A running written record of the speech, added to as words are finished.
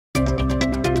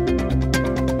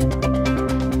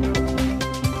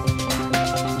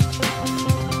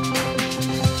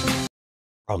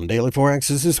From Daily Forex,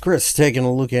 this is Chris taking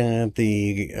a look at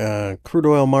the crude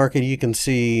oil market. You can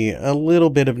see a little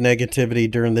bit of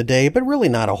negativity during the day, but really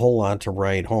not a whole lot to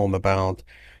write home about.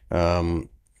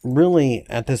 Really,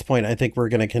 at this point, I think we're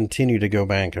going to continue to go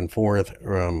back and forth,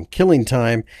 killing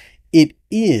time. It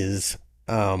is,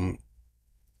 the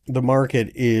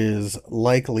market is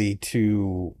likely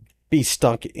to be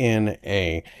stuck in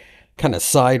a kind of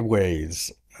sideways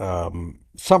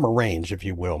summer range, if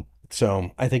you will.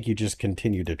 So I think you just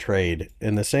continue to trade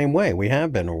in the same way we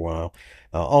have been a while.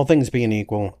 All things being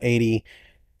equal, 80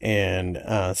 and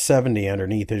 70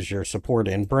 underneath is your support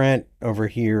in Brent. Over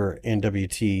here in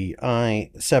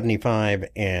WTI, 75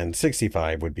 and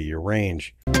 65 would be your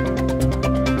range.